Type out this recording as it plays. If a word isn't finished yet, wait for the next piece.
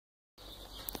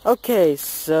Okay,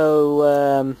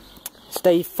 so it's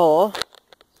day 4.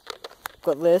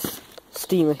 Got this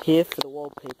steamer here for the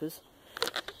wallpapers.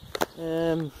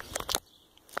 Still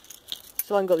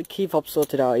haven't got the key fob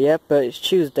sorted out yet, but it's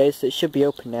Tuesday, so it should be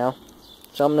open now.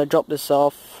 So I'm gonna drop this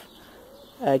off,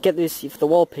 get this for the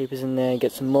wallpapers in there,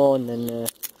 get some more, and then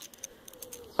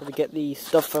probably get the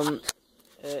stuff from.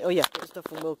 Oh yeah, get the stuff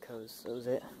from Wilco's. That was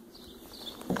it.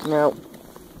 Now.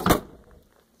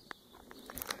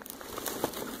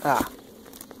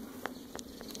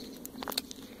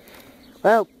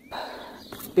 Well,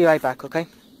 be right back, okay?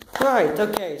 Right,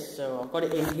 okay, so I've got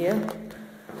it in here.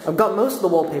 I've got most of the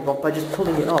wallpaper off by just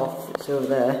pulling it off. It's over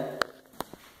there.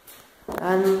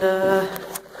 And,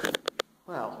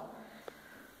 well,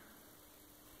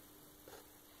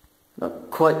 not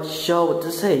quite sure what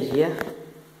to say here.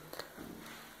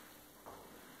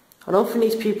 I don't think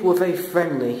these people were very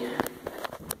friendly.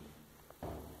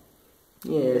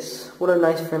 Yes, what a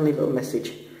nice friendly little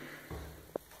message.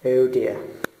 Oh dear.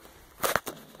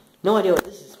 No idea what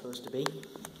this is supposed to be.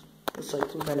 It's like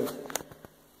some kind of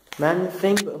man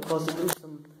thing, but of course there's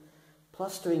some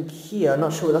plastering here. I'm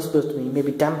not sure what that's supposed to mean.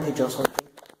 Maybe dampage or something.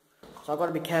 So I've got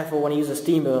to be careful when I use a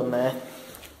steamer on there.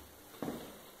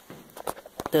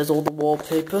 There's all the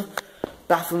wallpaper.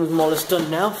 Bathroom's more or less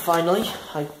done now, finally.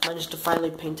 I managed to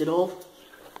finally paint it all.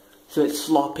 So it's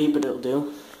sloppy, but it'll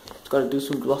do. It's got to do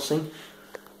some glossing.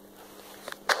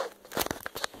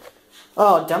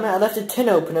 Oh, damn it, I left the tin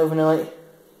open overnight.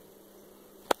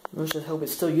 I just hope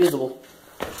it's still usable.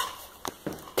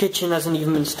 Kitchen hasn't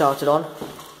even been started on.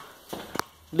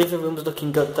 Living room's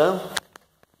looking good though.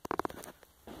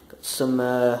 Got some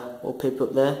wallpaper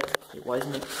up there. Why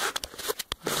isn't it?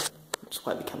 Let's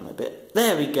wipe the camera a bit.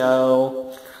 There we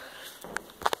go.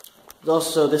 There's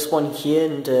also this one here,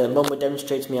 and Mum will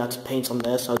demonstrate to me how to paint on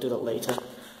there, so I'll do that later.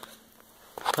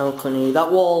 Okay,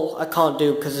 that wall I can't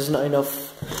do because there's not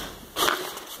enough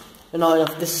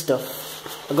of this stuff.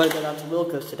 I've got to go down to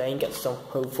Wilco's today and get some,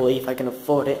 hopefully, if I can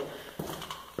afford it.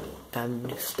 Damn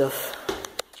new stuff.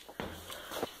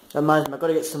 That reminds me, I've got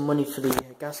to get some money for the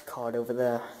gas card over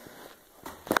there.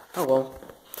 Oh well.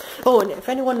 Oh, and if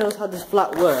anyone knows how this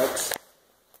flat works,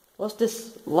 what's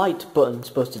this light button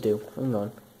supposed to do? Hang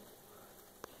on.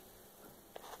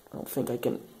 I don't think I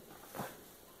can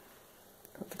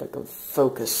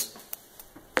focus.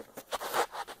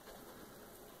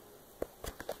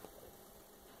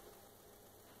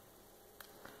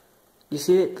 You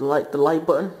see it? The light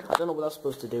button? I don't know what that's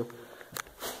supposed to do.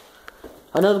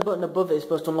 I know the button above it is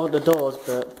supposed to unlock the doors,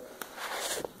 but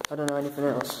I don't know anything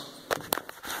else.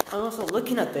 I'm also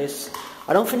looking at this.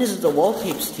 I don't think this is a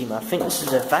wallpaper steamer. I think this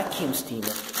is a vacuum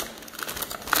steamer.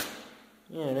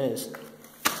 Yeah, it is.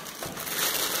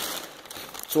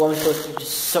 So I'm supposed to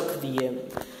just suck the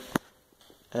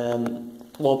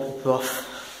wallpaper off.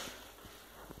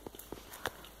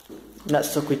 And that's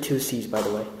stuck with 2 C's, by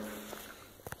the way.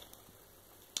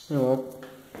 Oh,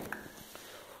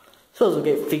 suppose we'll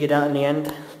get figured out in the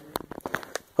end.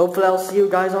 Hopefully I'll see you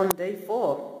guys on day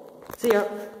 4. See ya.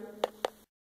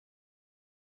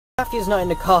 Matthew's not in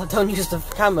the car, don't use the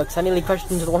camera, because I nearly crashed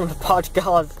into one of the parked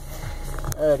cars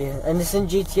earlier. And this in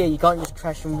GTA, you can't just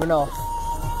crash and run off.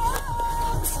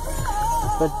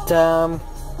 But,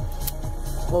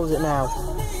 what was it now?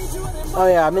 Oh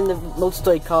yeah, I'm in the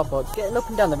multi-story car park. Getting up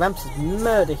and down the ramps is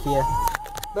murder here.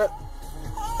 But,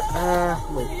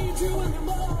 wait.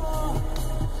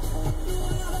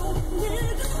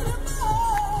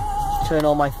 Turn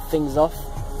all my things off.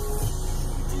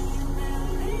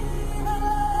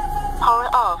 Power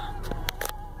off.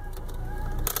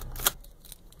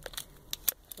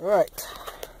 Right.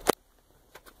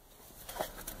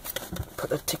 Put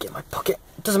the ticket in my pocket.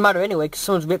 It doesn't matter anyway, because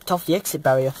someone's ripped off the exit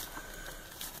barrier.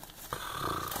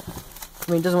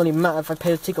 I mean, it doesn't really matter if I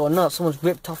pay the ticket or not. Someone's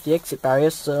ripped off the exit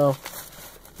barrier, so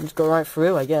just go right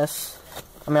through, I guess.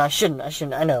 I mean, I shouldn't, I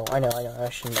know, I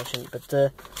shouldn't, but,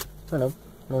 I don't know,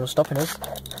 no one's stopping us,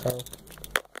 so.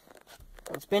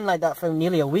 It's been like that for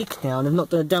nearly a week now, and I've not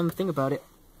done a damn thing about it.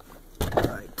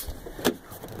 Right.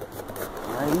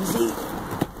 Easy.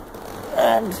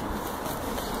 And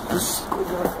just squeeze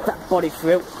that body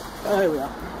through. There we are.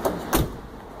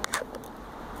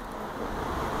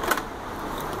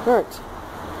 Right.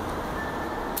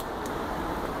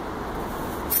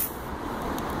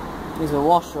 Needs a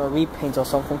wash or a repaint or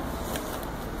something.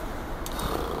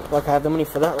 Like I have the money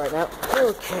for that right now.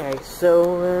 Okay,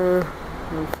 so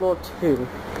on floor 2.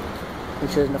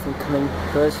 Make sure there's nothing coming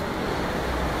for us.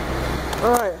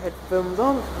 Alright, headphones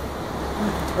on.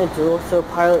 Enter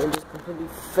autopilot and just completely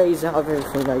phase out of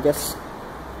everything, I guess.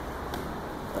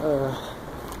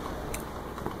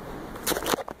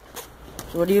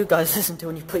 What do you guys listen to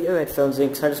when you put your headphones in?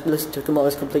 Because I just listen to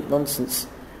tomorrow's complete nonsense.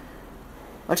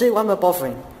 I'll tell you why I'm not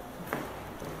bothering.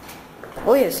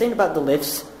 Oh yeah, saying about the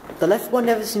lifts. The left one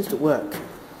never seems to work.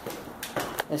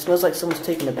 It smells like someone's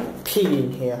taking a pee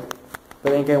in here.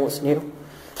 But then again, what's new?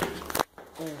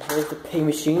 Here's the pay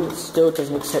machine. It still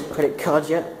doesn't accept credit cards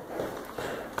yet.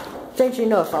 Strangely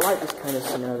enough, I like this kind of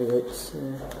scenario. It's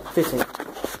fitting.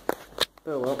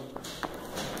 Oh well.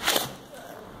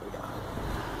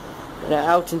 Now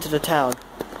out into the town.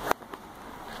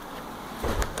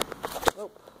 Oh.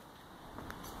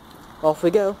 Off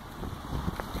we go.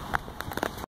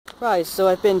 Right, so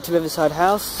I've been to Riverside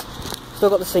House. Still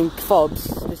got the same fobs.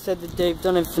 They said that they've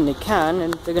done everything they can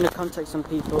and they're going to contact some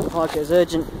people. Park it as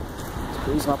urgent.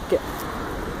 Please not get.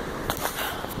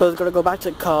 Suppose I've got to go back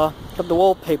to the car, grab the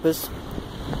wallpapers,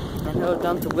 and go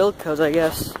down to Wilco's, I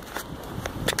guess.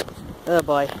 Oh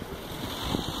boy.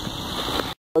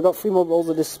 I got 3 more rolls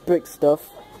of this brick stuff.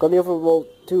 Got the other roll,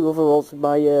 2 other rolls with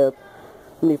my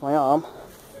underneath my arm.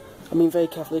 I'm being very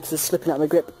careful because it's slipping out of my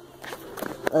grip.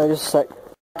 Just a sec.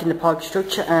 Back in the park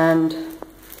structure and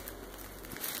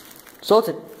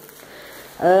sorted.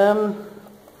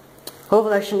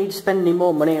 Hopefully I shouldn't need to spend any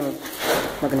more money. I'm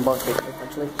not going to bother with it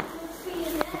actually,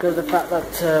 because of the fact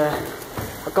that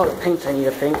I've got the paint I need,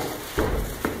 I think,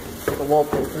 for the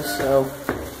wallpaper, so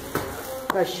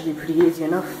that should be pretty easy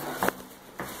enough.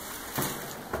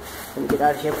 Let me get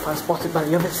out of here before I'm spotted by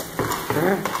the others.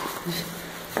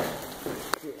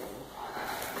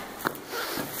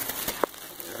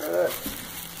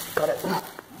 Got it.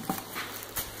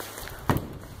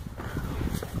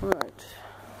 Alright.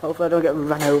 Hopefully I don't get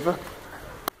run over.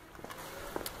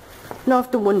 Now I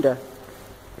have to wonder,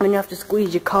 when you have to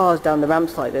squeeze your cars down the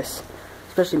ramps like this,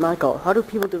 especially my car, how do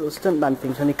people do those stuntman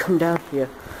things when they come down here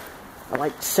at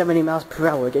like 70 miles per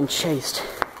hour getting chased?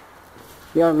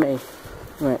 Beyond me.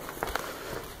 Right.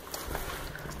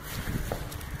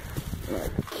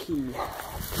 Right, key.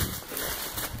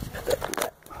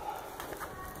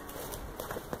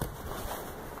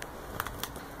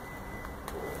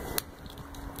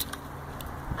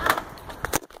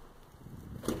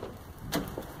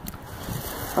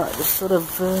 Alright, just sort of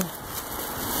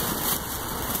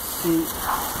see.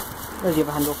 There's the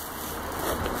other handle.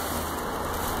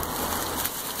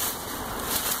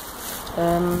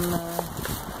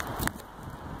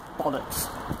 Bollocks.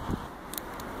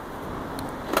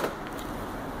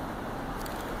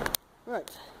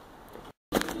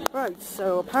 Right,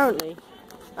 so apparently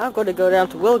I've got to go down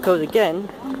to Wilco's again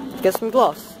to get some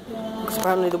gloss. Because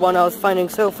apparently the one I was finding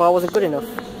so far wasn't good enough.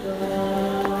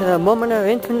 A moment of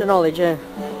infinite knowledge, I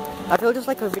feel just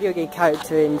like a video game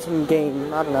character in some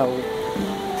game, I don't know,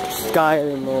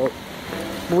 Skyrim or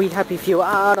We Happy Few,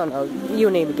 I don't know, you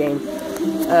name a game.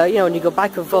 You know, when you go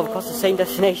back and forth across the same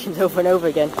destinations over and over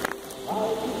again.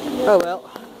 Oh well.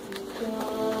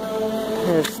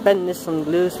 Spend this on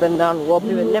glue, spend that on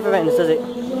wallpaper, it never ends, does it?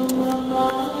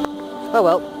 Oh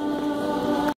well.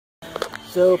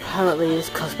 So apparently this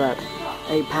costs about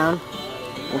 £8.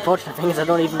 Unfortunate thing is I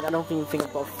don't even think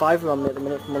I've got a fiver on me at the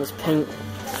minute from all this paint.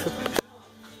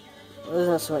 Well,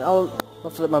 isn't that something? I'll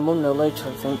have to let my mum know later,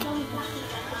 I think.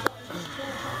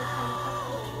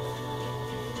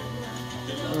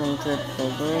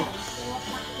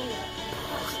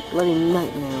 Bloody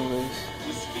nightmare always.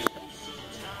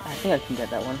 I think I can get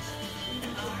that one.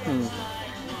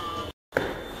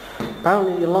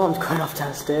 Apparently the alarm's going off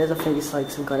downstairs. I think it's like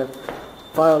some kind of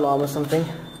fire alarm or something.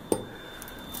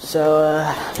 So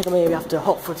I think I maybe have to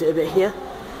hot foot it a bit here,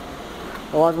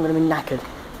 otherwise I'm going to be knackered.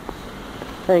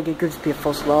 I think it could just be a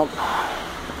false alarm.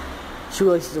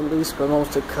 Shoelaces are loose, but I'm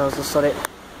almost at curls, I'll sod it.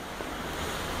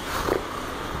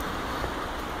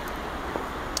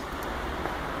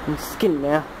 I'm skinned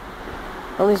now.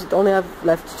 Only I've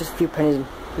left is just a few pennies and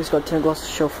just got 10 gloss to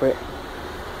show for it.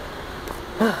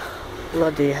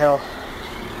 Bloody hell.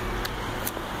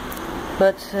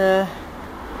 But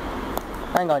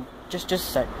hang on, just a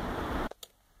sec.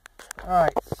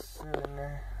 Alright, so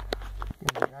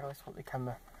how do I spot the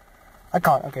camera? I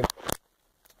can't, okay.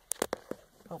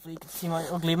 Hopefully you can see my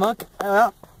ugly mug.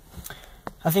 I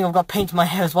think I've got paint in my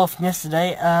hair as well from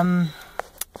yesterday.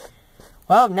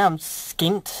 Well, now I'm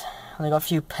skint. I got a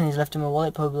few pennies left in my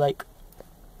wallet, probably like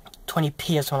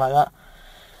 20p or something like that.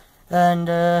 And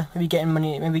maybe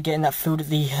getting that food at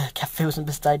the cafe wasn't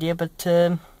the best idea, but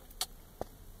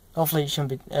hopefully it shouldn't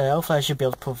be. Hopefully I should be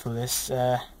able to pull through this.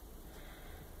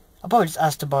 I'll probably just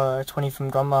ask to borrow 20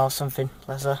 from Grandma or something.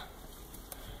 Bless her.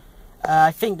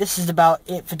 I think this is about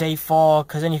it for day 4,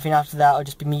 because anything after that will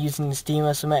just be me using the steamer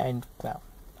or something, and well,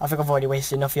 I think I've already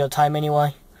wasted enough of your time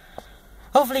anyway.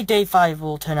 Hopefully day 5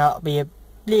 will turn out to be a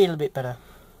little bit better.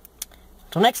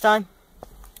 Till next time,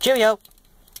 cheerio!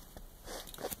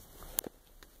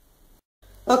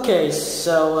 Okay,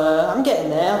 so I'm getting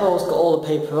there. I've always got all the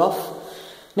paper off.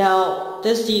 Now,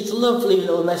 there's these lovely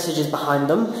little messages behind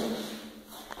them.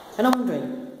 And I'm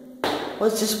wondering,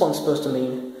 what's this one supposed to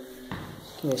mean?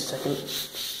 Give me a second.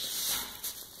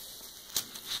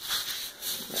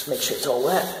 Let's make sure it's all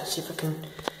wet. Let's see if I can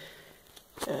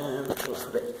pull up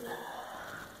a bit.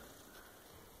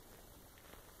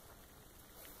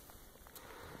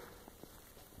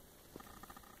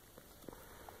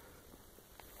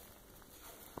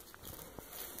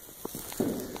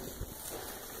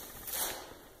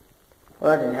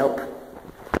 Well, that didn't help.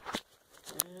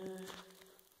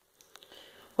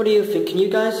 What do you think? Can you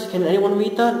guys? Can anyone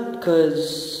read that?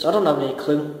 Because I don't have any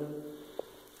clue.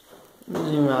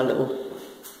 Zoom out a little.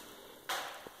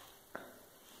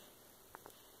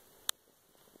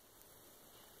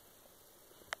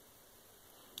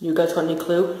 You guys got any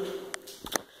clue?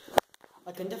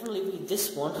 I can definitely read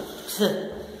this one.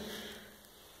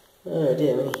 Oh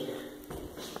dear me.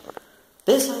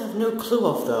 This I have no clue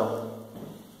of though.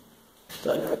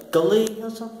 Like a gully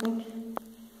or something?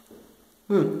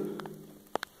 Oh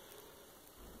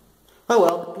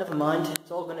well, never mind.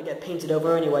 It's all going to get painted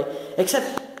over anyway.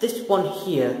 Except this one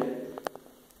here.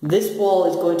 This wall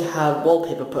is going to have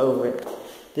wallpaper put over it.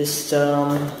 This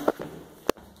one,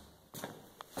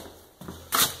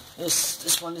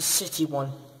 this city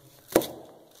one.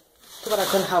 Too bad I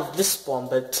couldn't have this one,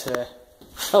 but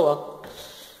oh well.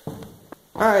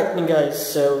 Alright then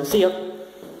guys, so see ya.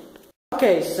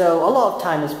 Okay, so a lot of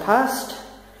time has passed,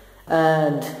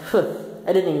 and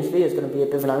editing this video is going to be a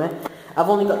bit of a nightmare. I've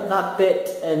only got that bit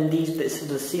and these bits of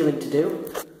the ceiling to do.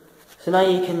 So now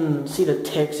you can see the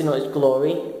text in all its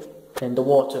glory, and the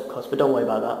water of course, but don't worry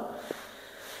about that.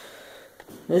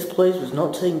 This place was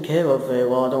not taken care of very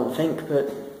well, I don't think,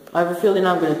 but I have a feeling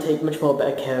I'm going to take much more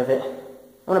better care of it.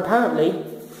 And apparently,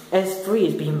 S3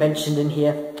 is being mentioned in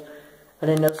here. I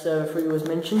didn't know Server 3 was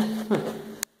mentioned.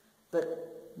 But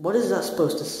what is that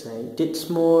supposed to say?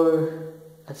 Ditsmore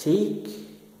Attic?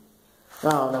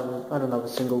 I don't have a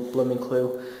single blooming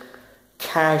clue.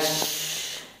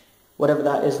 Cash, whatever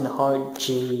that is in the hard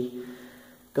G,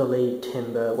 Gully,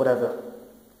 Timber, whatever.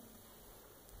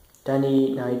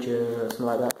 Danny, Niger, something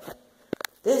like that.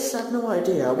 This, I have no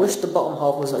idea. I wish the bottom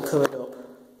half wasn't covered up.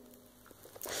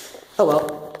 Oh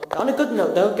well. On a good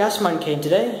note though, Gasman came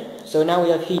today, so now we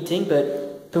have heating,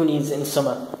 but who needs it in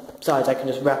summer? Besides, I can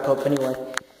just wrap up anyway.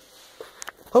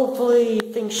 Hopefully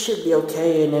things should be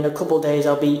okay, and in a couple of days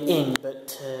I'll be in,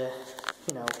 but,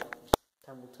 you know,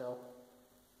 time will tell.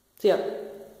 So yeah,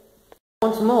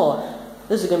 once more,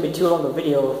 this is going to be too long a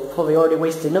video, probably already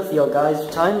wasted enough of your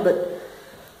guys' time, but,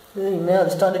 you know, they're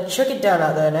starting to chuck it down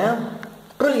out there now.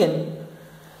 Brilliant!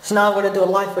 So now I'm going to do a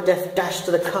life or death dash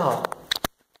to the car.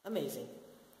 Amazing.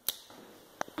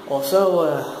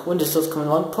 Also, windowsill's coming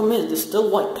on. Problem is, there's still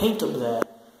white paint up there.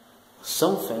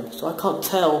 Something, so I can't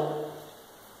tell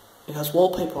if that's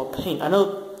wallpaper or paint. I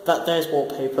know that there's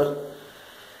wallpaper.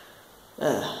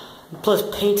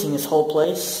 Plus painting this whole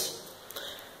place.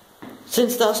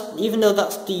 Since that's, even though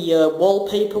that's the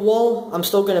wallpaper wall, I'm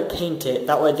still going to paint it.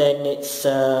 That way then it's,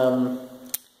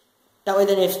 that way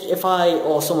then if I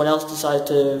or someone else decides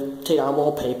to take down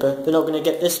wallpaper, they're not going to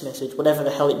get this message, whatever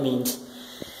the hell it means.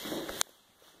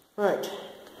 Right.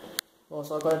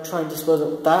 Also I've got to try and dispose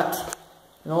of that.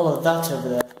 And all of that over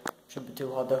there. Shouldn't be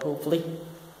too hard though, hopefully.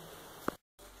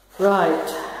 Right.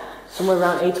 Somewhere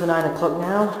around 8 or 9 o'clock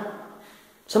now.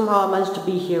 Somehow I managed to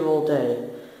be here all day.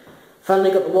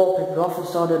 Finally got the wallpaper off and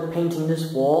started painting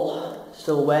this wall.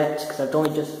 Still wet, because I've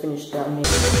only just finished down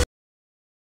here.